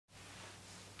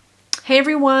Hey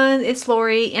everyone, it's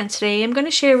Lori, and today I'm going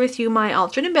to share with you my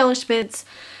altered embellishments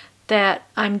that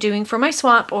I'm doing for my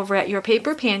swap over at Your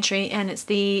Paper Pantry, and it's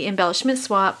the embellishment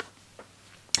swap.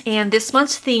 And this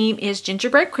month's theme is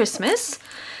Gingerbread Christmas.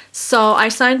 So I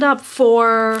signed up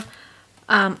for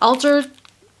altered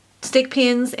stick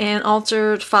pins and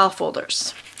altered file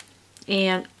folders.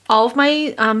 And all of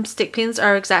my stick pins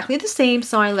are exactly the same,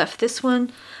 so I left this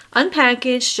one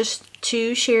unpackaged just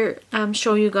to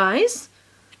show you guys.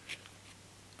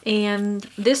 And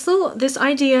this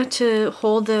idea to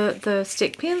hold the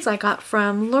stick pins I got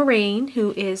from Lorraine,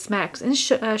 who is Max and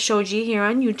Shoji here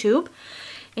on YouTube.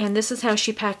 And this is how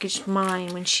she packaged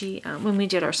mine when we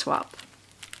did our swap.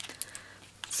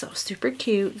 So super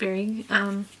cute, very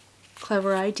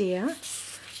clever idea.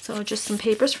 So just some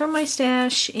papers from my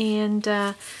stash and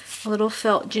a little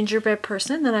felt gingerbread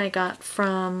person that I got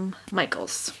from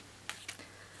Michael's.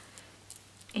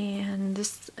 And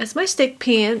this is my stick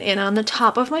pin, and on the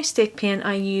top of my stick pin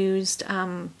I used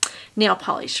nail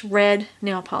polish, red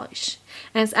nail polish.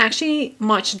 And it's actually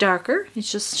much darker. It's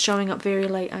just showing up very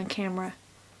light on camera.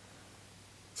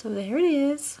 So there it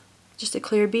is. Just a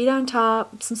clear bead on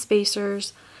top, some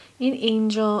spacers, an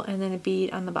angel, and then a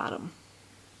bead on the bottom.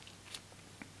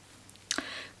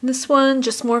 This one,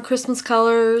 just more Christmas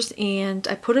colors, and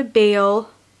I put a bale.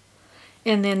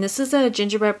 And then this is a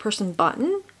gingerbread person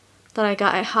button that I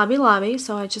got at Hobby Lobby,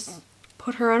 so I just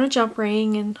put her on a jump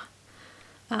ring, and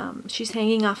she's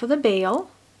hanging off of the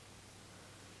bale.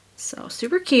 So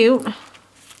super cute.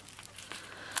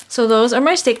 So those are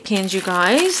my stick pins, you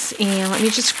guys, and let me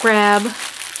just grab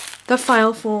the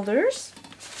file folders.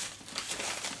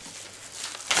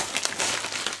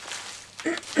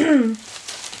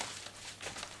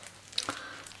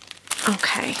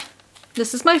 Okay,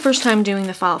 this is my first time doing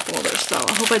the file folders, so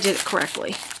I hope I did it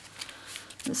correctly.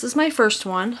 This is my first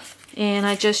one, and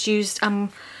I just used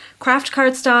craft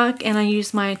cardstock, and I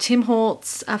used my Tim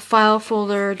Holtz file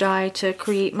folder die to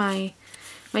create my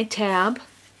tab.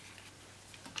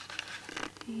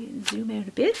 Zoom out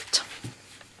a bit.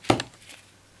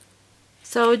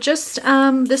 So just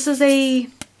this is a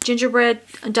gingerbread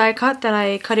die cut that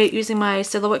I cut it using my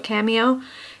Silhouette Cameo,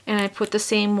 and I put the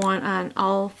same one on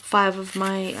all 5 of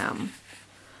my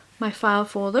my file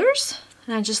folders.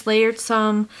 And I just layered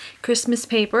some Christmas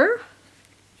paper.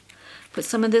 Put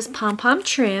some of this pom-pom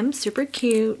trim, super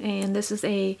cute. And this is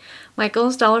a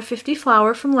Michael's $1.50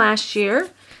 flower from last year.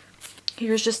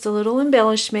 Here's just a little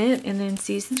embellishment, and then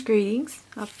Season's Greetings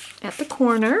up at the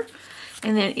corner.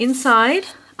 And then inside,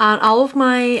 on all of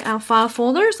my file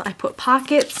folders, I put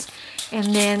pockets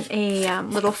and then a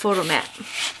little photo mat.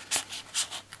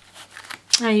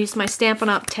 I used my Stampin'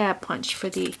 Up! Tab punch for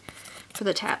the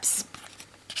tabs.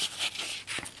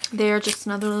 There, just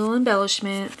another little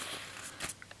embellishment.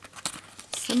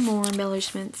 Some more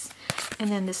embellishments.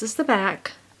 And then this is the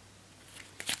back.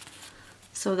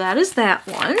 So that is that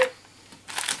one.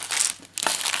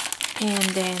 And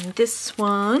then this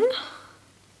one,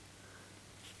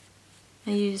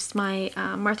 I used my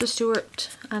Martha Stewart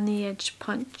on the edge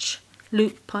punch,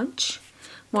 loop punch.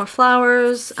 More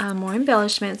flowers, more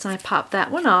embellishments, and I popped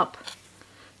that one up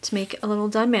to make it a little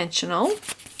dimensional.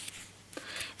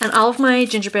 And all of my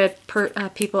gingerbread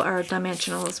people are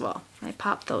dimensional as well. I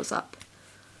popped those up.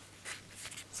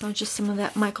 So just some of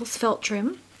that Michael's felt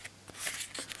trim.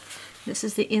 This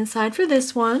is the inside for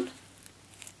this one.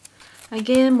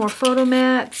 Again, more photo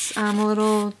mats, a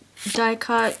little die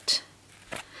cut,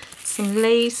 some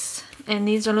lace, and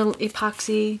these are little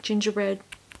epoxy gingerbread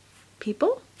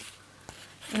people.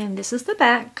 And this is the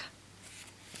back.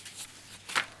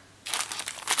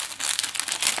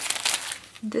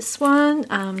 This one,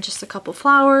 just a couple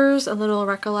flowers, a little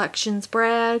Recollections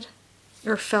brad,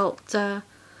 or felt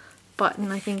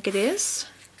button, I think it is.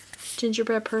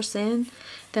 Gingerbread person.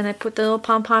 Then I put the little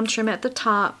pom-pom trim at the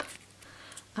top.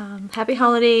 Happy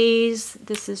Holidays.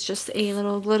 This is just a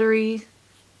little glittery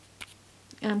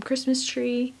Christmas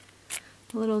tree.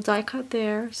 A little die cut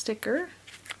there, sticker.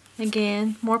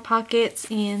 Again, more pockets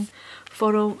and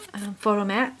photo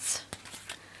mats.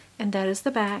 And that is the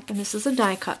back, and this is a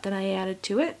die cut that I added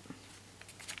to it.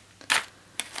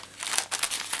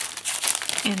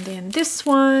 And then this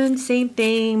one, same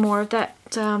thing, more of that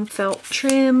felt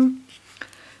trim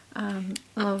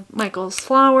of Michael's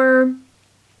flower.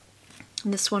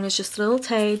 And this one is just a little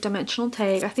tag, dimensional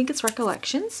tag. I think it's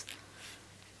Recollections.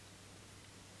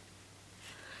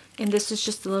 And this is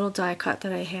just a little die cut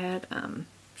that I had.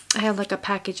 I had like a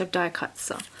package of die cuts,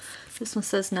 so this one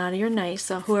says naughty or nice,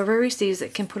 so whoever receives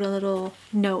it can put a little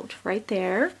note right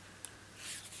there.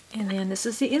 And then this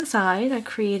is the inside. I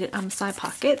created side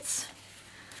pockets.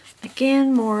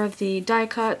 Again, more of the die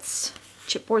cuts,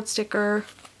 chipboard sticker,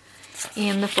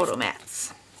 and the photo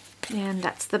mats. And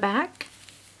that's the back.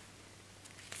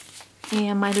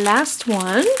 And my last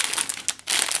one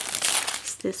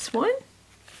is this one.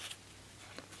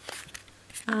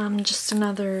 Just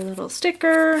another little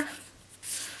sticker.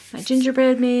 My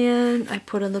gingerbread man. I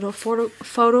put a little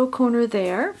photo corner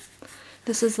there.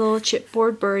 This is a little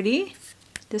chipboard birdie.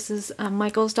 This is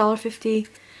Michael's $1.50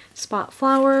 spot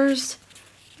flowers.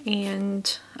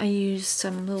 And I used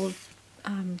some little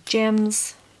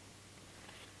gems.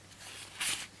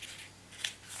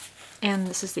 And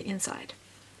this is the inside.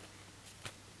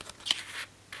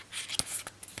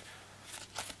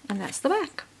 And that's the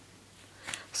back.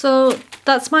 So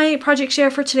that's my project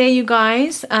share for today, you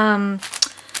guys.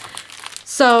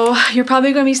 So you're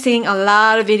probably going to be seeing a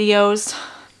lot of videos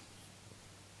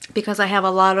because I have a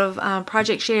lot of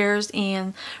project shares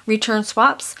and return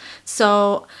swaps.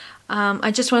 So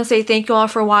I just want to say thank you all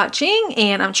for watching,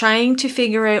 and I'm trying to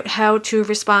figure out how to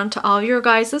respond to all your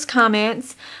guys'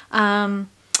 comments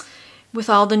with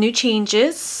all the new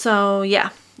changes. So yeah,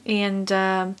 and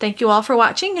thank you all for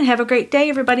watching, and have a great day,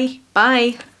 everybody.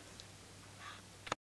 Bye.